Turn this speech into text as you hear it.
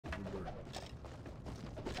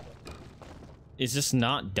is this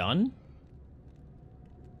not done?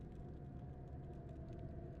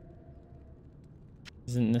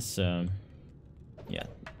 Isn't this, yeah.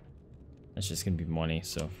 That's just gonna be money,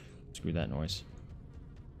 so screw that noise.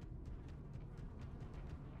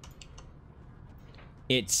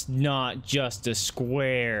 It's not just a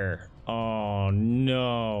square. Oh,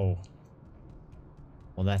 no.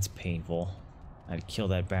 Well, that's painful. I had to kill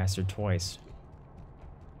that bastard twice.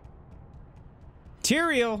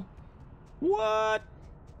 Tyrael! What?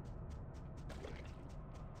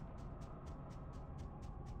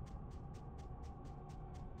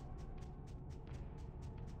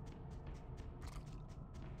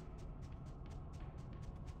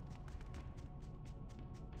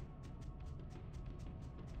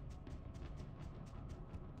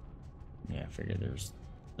 Yeah, I figured there's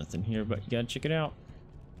nothing here, but you gotta check it out.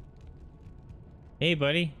 Hey,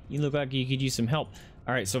 buddy, you look like you could use some help.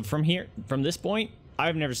 All right, so from here, from this point,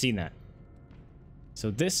 I've never seen that.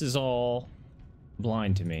 So this is all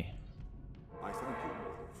blind to me. I thank you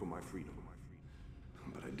for my freedom,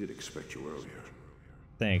 but I did expect you earlier.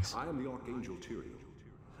 Thanks. I am the Archangel Tyrael.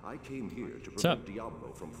 I came here to prevent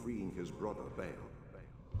Diablo from freeing his brother Baal,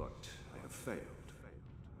 but I have failed.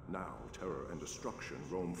 Now terror and destruction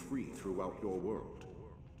roam free throughout your world.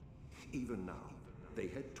 Even now, they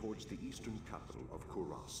head towards the eastern capital of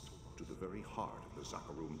Kurast, to the very heart of the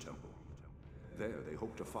Zakarum Temple. There they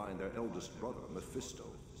hope to find their eldest brother, Mephisto,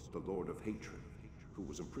 the Lord of Hatred, who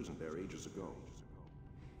was imprisoned there ages ago.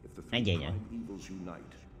 If the three prime evils unite,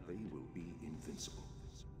 they will be invincible.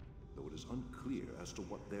 Though it is unclear as to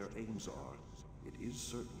what their aims are, it is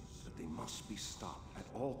certain that they must be stopped at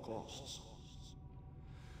all costs.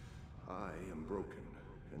 I am broken,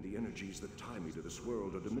 and the energies that tie me to this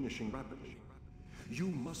world are diminishing rapidly. You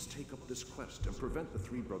must take up this quest and prevent the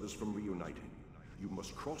three brothers from reuniting. You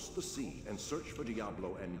must cross the sea and search for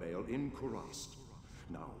Diablo and Baal in Kurast.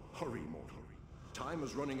 Now, hurry, mortal. Time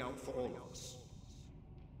is running out for all of us.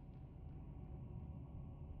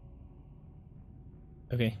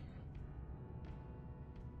 Okay.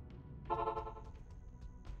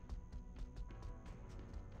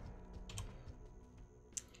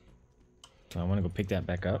 So I want to go pick that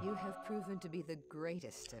back up. You have proven to be the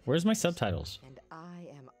greatest of Where's my subtitles? and I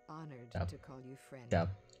am honored Yep. to call you friend. Yep.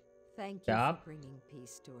 Thank you Yep. for bringing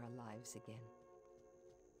peace to our lives again.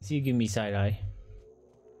 So you give me side eye.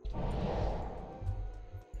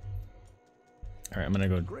 Alright, I'm gonna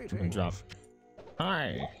go drop.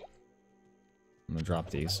 Hi! I'm gonna drop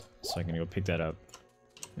these so I can go pick that up.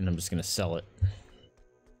 And I'm just gonna sell it.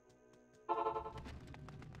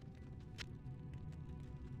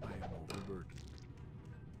 I am overburdened.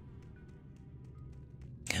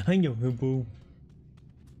 I know, boo.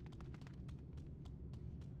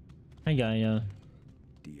 Hi, Gaia.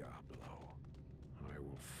 Diablo, I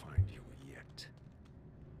will find you yet.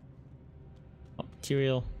 Oh,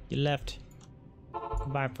 Tyrael, you left.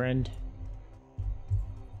 Goodbye, friend.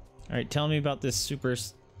 Alright, tell me about this super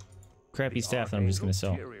crappy staff that I'm just gonna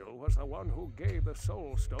sell. Tyrael was the one who gave the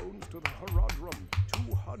soul stones to the Herodrum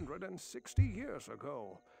 260 years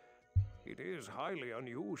ago. It is highly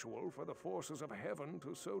unusual for the forces of heaven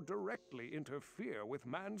to so directly interfere with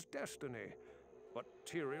man's destiny. But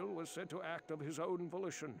Tyrael was said to act of his own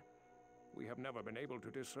volition. We have never been able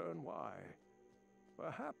to discern why.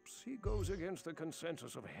 Perhaps he goes against the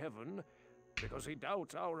consensus of heaven because he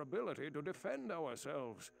doubts our ability to defend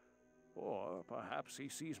ourselves. Or perhaps he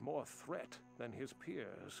sees more threat than his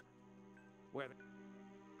peers.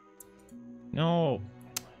 No.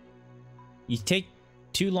 You take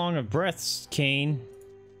too long of breaths, Cain.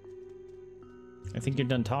 I think you're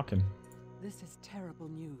done talking. This is terrible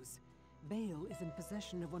news. Baal is in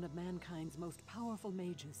possession of one of mankind's most powerful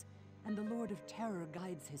mages, and the Lord of Terror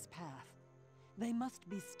guides his path. They must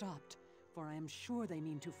be stopped, for I am sure they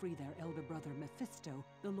mean to free their elder brother Mephisto,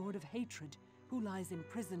 the Lord of Hatred, who lies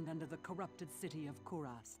imprisoned under the corrupted city of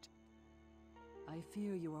Kurast. I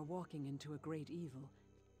fear you are walking into a great evil,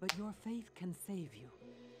 but your faith can save you.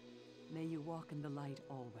 May you walk in the light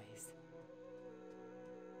always.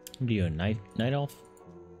 What are you, a night elf?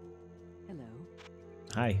 Hello.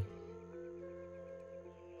 Hi.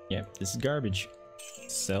 Yeah, this is garbage.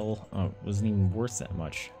 Sell. Oh, it wasn't even worth that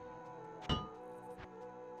much.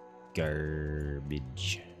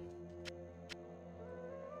 Garbage.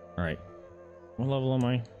 Alright. What level am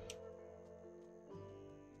I?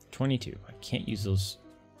 22. I can't use those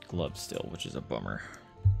gloves still, which is a bummer.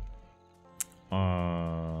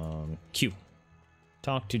 Q.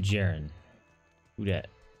 Talk to Jaren. Who dat?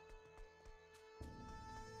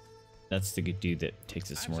 That's the good dude that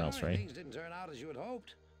takes us somewhere else, right? Things didn't turn out as you had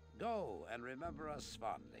hoped. Go and remember us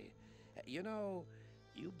fondly. You know,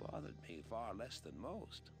 You bothered me far less than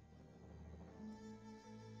most.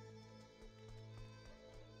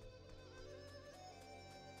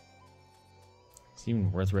 It's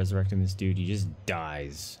even worth resurrecting this dude. He just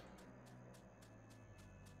dies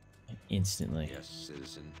instantly. Yes,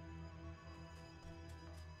 citizen.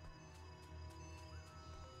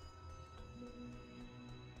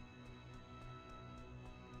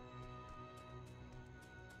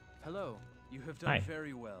 Hello. You have done Hi.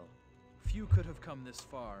 very well. Few could have come this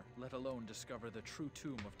far, let alone discover the true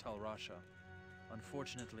tomb of Tal Rasha.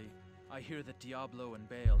 Unfortunately, I hear that Diablo and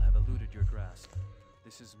Baal have eluded your grasp.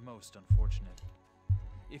 This is most unfortunate.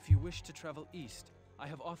 If you wish to travel east, I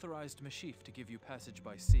have authorized Vaesive to give you passage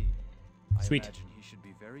by sea. Sweet. I imagine he should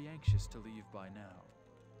be very anxious to leave by now.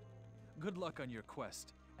 Good luck on your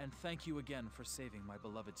quest, and thank you again for saving my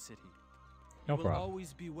beloved city. No You will problem.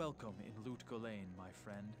 always be welcome in Lut Gholein, my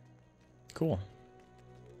friend. Cool.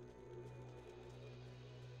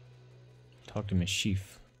 Talk to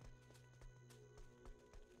Vaesive.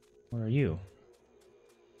 Where are you?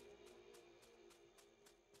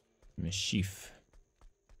 Vaesive.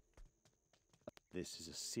 This is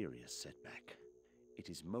a serious setback. It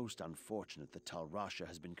is most unfortunate that Tal Rasha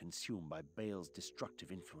has been consumed by Baal's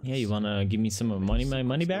destructive influence. Yeah, you wanna give me some of Many my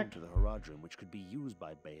money secrets back? known to the Horadrim which could be used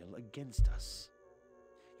by Baal against us.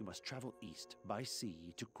 You must travel east by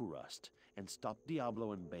sea to Kurast and stop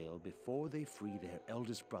Diablo and Baal before they free their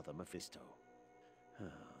eldest brother Mephisto.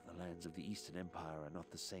 The lands of the Eastern Empire are not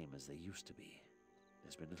the same as they used to be.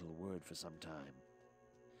 There's been little word for some time.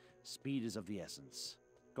 Speed is of the essence.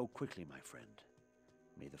 Go quickly, my friend.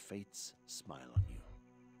 May the fates smile on you.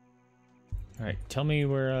 Alright, tell me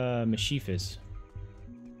where Vaesive is.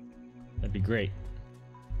 That'd be great.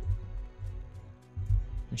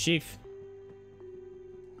 Vaesive.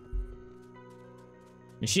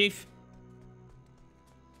 Vaesive.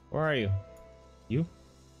 Where are you? You?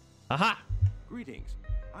 Aha! Greetings.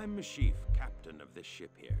 I'm Vaesive, captain of this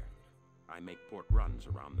ship here. I make port runs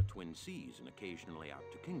around the Twin Seas and occasionally out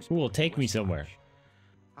to Kingsport. Who will take me West somewhere? March.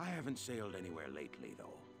 I haven't sailed anywhere lately,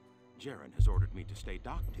 though. Jaren has ordered me to stay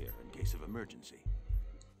docked here in case of emergency.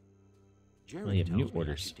 Jaren Well, you have tells new me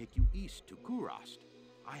orders. I should take you east to Kurast.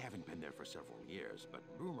 I haven't been there for several years, but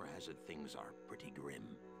rumor has it things are pretty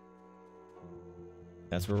grim.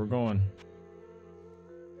 That's where we're going.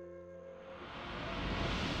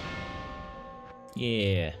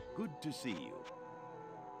 Yeah. Good to see you.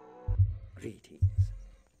 Greetings.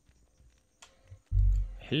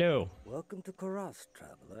 Hello. Welcome to Kurast,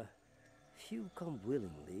 traveler. Few come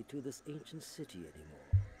willingly to this ancient city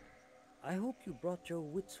anymore. I hope you brought your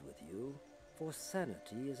wits with you, for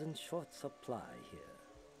sanity is in short supply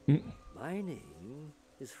here. My name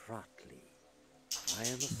is Hrotley. I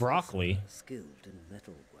am a Broccoli? sorcerer skilled in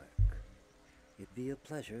metalwork. It'd be a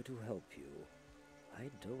pleasure to help you. I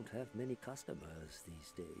don't have many customers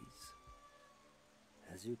these days.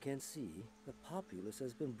 As you can see, the populace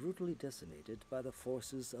has been brutally decimated by the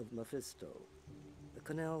forces of Mephisto. The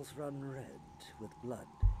canals run red with blood,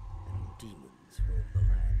 and demons roam the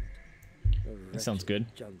land. The That sounds wretched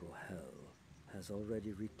good. jungle hell has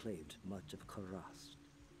already reclaimed much of Kurast.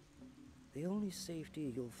 The only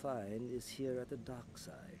safety you'll find is here at the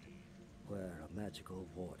dockside, where a magical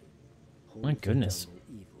warden holds My the goodness. jungle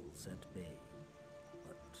evils at bay.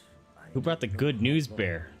 But I Who brought the don't know good how news long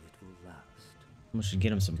bear? it will last. We should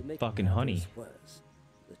get him some To make fucking matters honey. worse,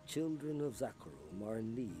 the children of Zakharum are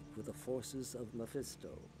in league with the forces of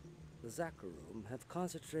Mephisto. The Zakharum have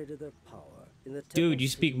concentrated their power in the Dude, temple you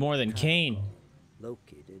speak city more of than Cain. Karakhal,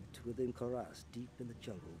 located within Kurast, deep in the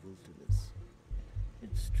jungle wilderness.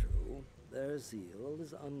 It's true, their zeal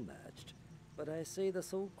is unmatched, but I say the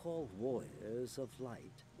so-called warriors of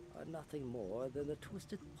light are nothing more than the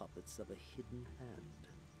twisted puppets of a hidden hand.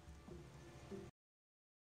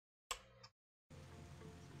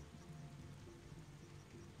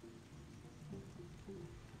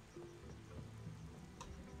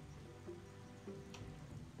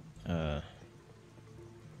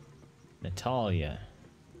 Natalia.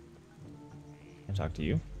 Can I talk to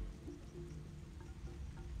you?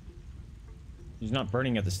 He's not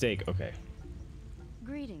burning at the stake. Okay.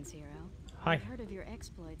 Greetings, hero. Hi. I've heard of your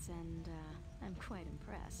exploits and I'm quite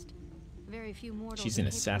impressed. Very few mortals She's are an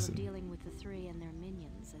capable assassin. of dealing with the three and their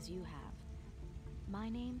minions as you have. My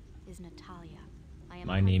name is Natalia. I am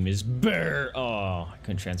My name is Bear. Oh, I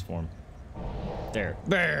couldn't transform. There.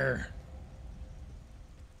 Bear.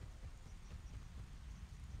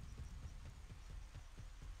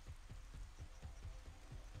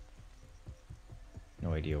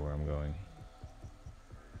 No idea where I'm going.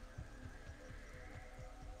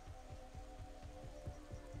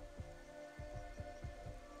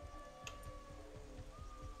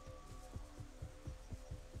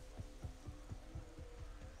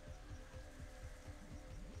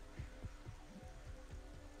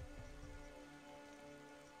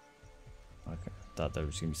 Thought there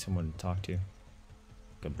was gonna be someone to talk to.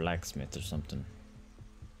 Like a blacksmith or something.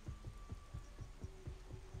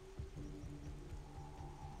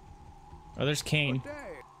 Oh, there's Cain. Good day.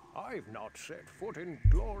 I've not set foot in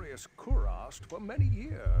glorious Kurast for many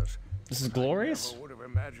years. This is glorious? I never would have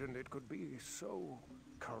imagined it could be so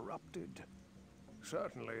corrupted.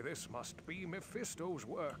 Certainly this must be Mephisto's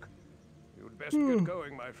work. You'd best get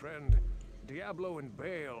going, my friend. Diablo and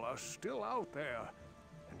Baal are still out there,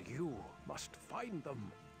 and you must find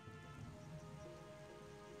them.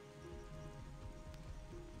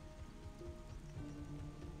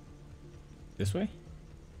 This way?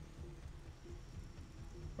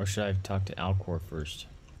 Or should I talk to Alcor first?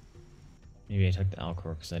 Maybe I talk to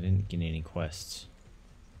Alcor because I didn't get any quests.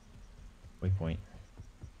 Waypoint.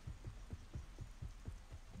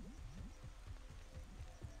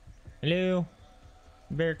 Hello?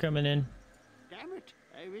 Bear coming in. Damn it!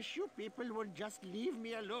 I wish you people would just leave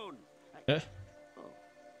me alone. Oh,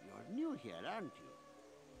 You're new here, aren't you?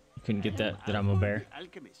 you couldn't get that I'm a bear? The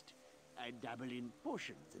alchemist. I dabble in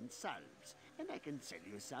potions and salves, and I can sell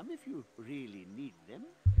you some if you really need them.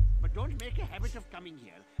 But don't make a habit of coming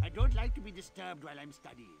here. I don't like to be disturbed while I'm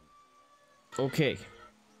studying. Okay.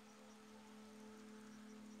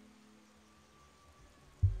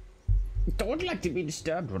 Don't like to be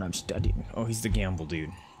disturbed when I'm studying. Oh, he's the gamble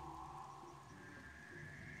dude.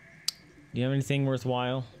 Do you have anything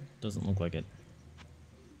worthwhile? Doesn't look like it.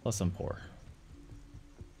 Plus I'm poor.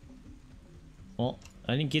 Well,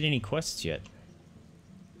 I didn't get any quests yet.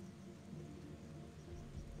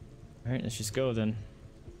 Alright, let's just go then.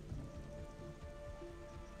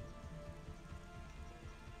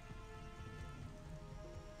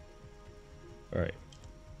 Alright.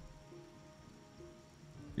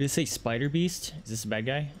 Did it say Spider Beast? Is this a bad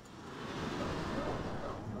guy?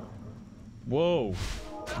 Whoa!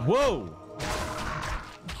 Whoa!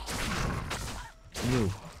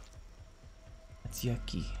 Ew. That's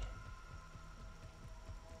yucky.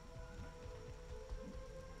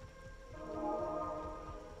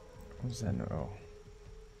 What's that? Oh.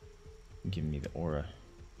 Give me the aura.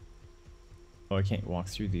 Oh, I can't walk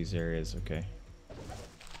through these areas. Okay.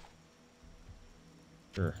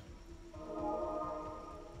 Sure.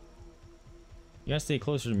 You gotta stay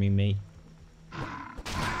closer to me, mate.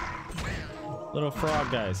 Little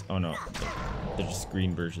frog guys. Oh no. They're just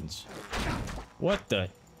green versions. What the?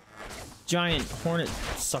 Giant hornet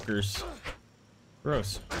suckers.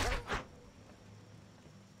 Gross.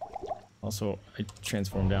 Also, I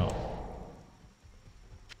transformed out.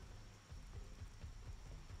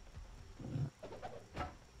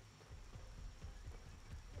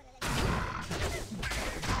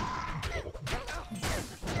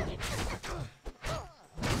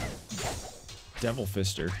 Devil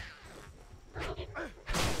Fister.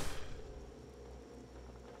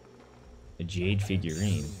 A jade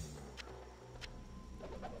figurine.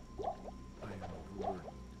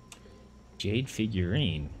 Jade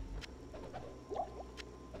figurine.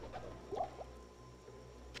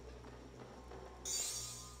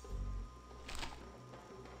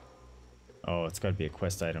 Oh, it's gotta be a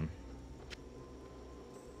quest item.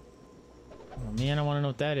 Oh man, I wanna know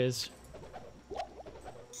what that is.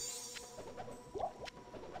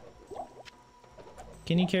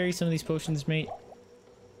 Can you carry some of these potions, mate?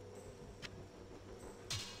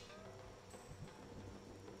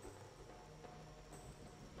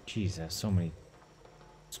 Jeez, I have so many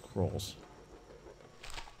scrolls.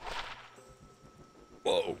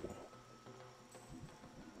 Whoa!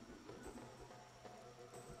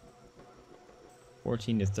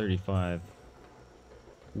 $14 to $35.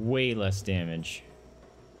 Way less damage.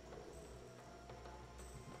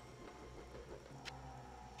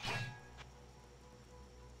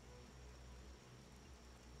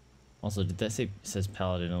 Also, did that say it says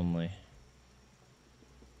paladin only?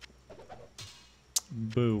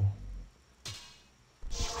 Boo.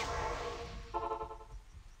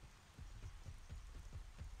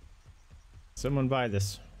 Someone buy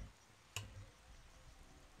this.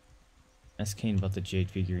 Ask Cain about the jade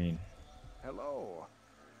figurine. Hello.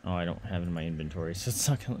 Oh, I don't have it in my inventory, so it's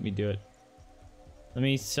not gonna let me do it. Let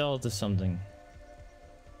me sell it to something.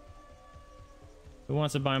 Who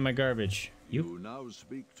wants to buy my garbage? You now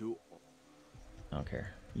speak to. I don't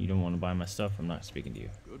care. You don't want to buy my stuff, I'm not speaking to you.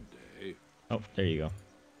 Good day. Oh, there you go.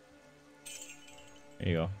 There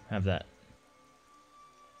you go. Have that.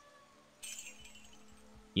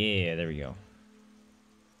 Yeah, there we go.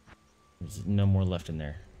 There's no more left in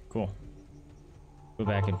there. Cool. Go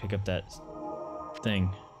back and pick up that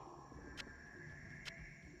thing.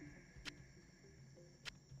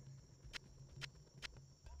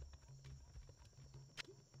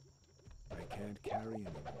 I can't carry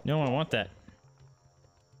anymore. No, I want that.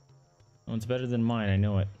 one's better than mine, I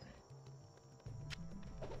know it.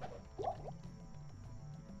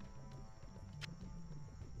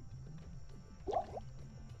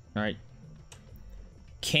 Alright.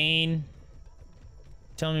 Kane,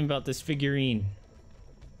 tell me about this figurine.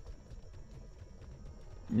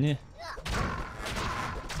 Yeah.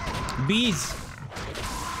 Bees!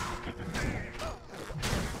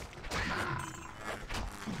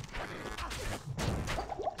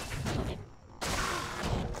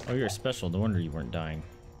 Oh, you're special. No wonder you weren't dying.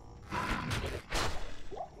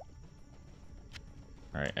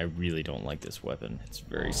 Alright, I really don't like this weapon. It's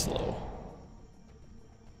very slow.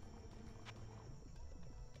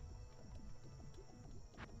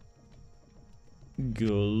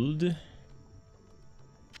 Gold. Alright,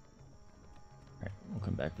 we'll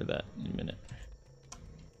come back for that in a minute.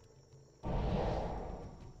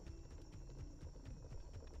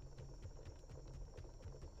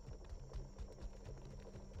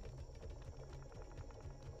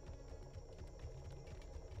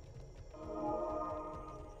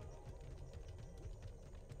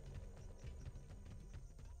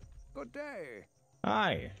 Good day.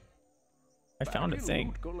 Hi. I found a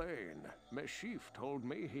thing. Vaesive told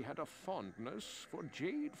me he had a fondness for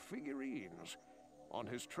jade figurines. On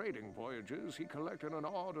his trading voyages, he collected an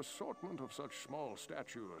odd assortment of such small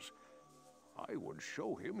statues. I would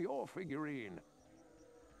show him your figurine.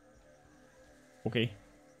 Okay.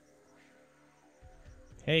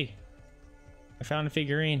 Hey, I found a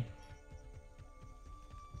figurine.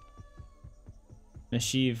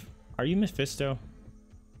 Vaesive, are you Mephisto?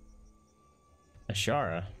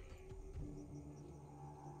 Ashara?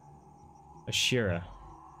 Ashira.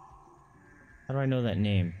 How do I know that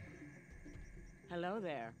name? Hello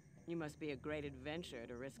there. You must be a great adventurer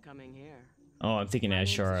to risk coming here. Oh, I'm thinking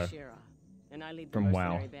Ashara. And I lead the from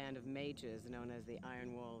mercenary WoW. band of mages known as the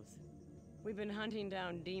Iron Wolves. We've been hunting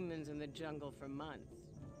down demons in the jungle for months,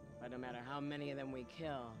 but no matter how many of them we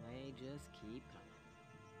kill, they just keep coming.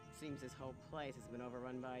 Seems this whole place has been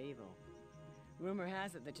overrun by evil. Rumor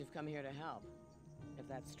has it that you've come here to help. If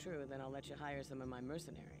that's true, then I'll let you hire some of my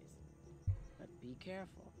mercenaries. But be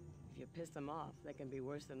careful. If you piss them off, they can be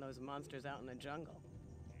worse than those monsters out in the jungle.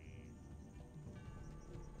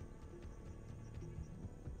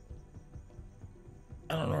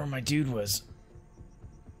 I don't know where my dude was.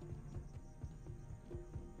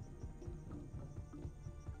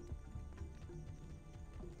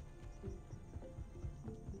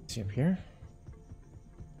 Is he up here?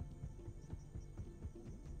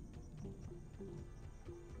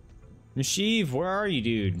 Vaesive, where are you,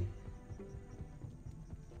 dude?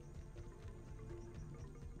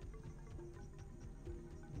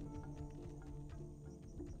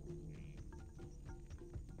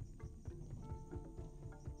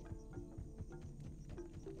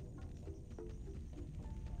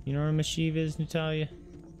 You know where Vaesive is, Natalia?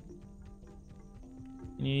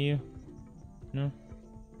 Any of you? No?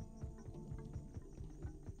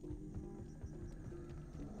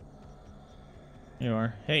 There you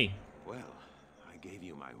are. Hey. Well, I gave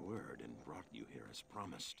you my word and brought you here as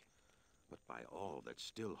promised. But by all that's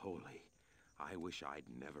still holy, I wish I'd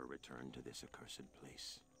never returned to this accursed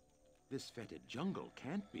place. This fetid jungle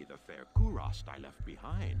can't be the fair Kurast I left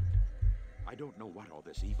behind. I don't know what all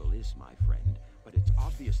this evil is, my friend, but it's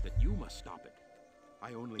obvious that you must stop it.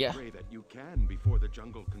 I only pray that you can before the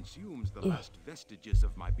jungle consumes the last vestiges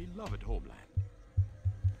of my beloved homeland.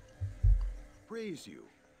 Praise you.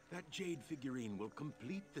 That jade figurine will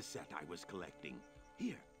complete the set I was collecting.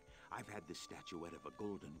 Here, I've had this statuette of a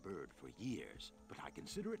golden bird for years, but I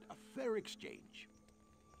consider it a fair exchange.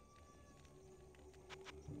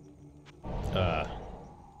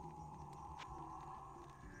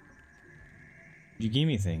 You gave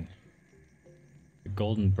me a thing. The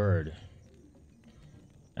golden bird.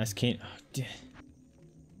 That's can't.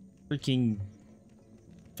 Freaking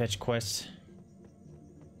fetch quests.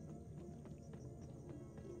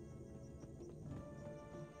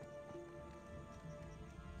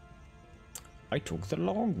 I took the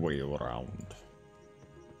long way around.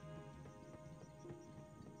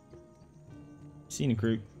 Scenic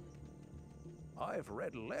route. I've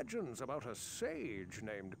read legends about a sage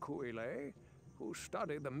named Kuile, who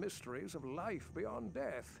studied the mysteries of life beyond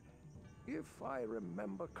death. If I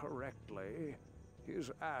remember correctly, his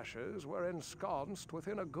ashes were ensconced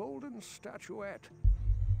within a golden statuette.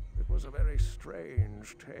 It was a very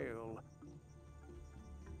strange tale.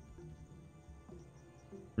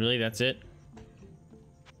 Really, that's it?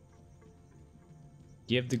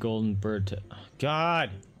 Give the golden bird to... Oh, God!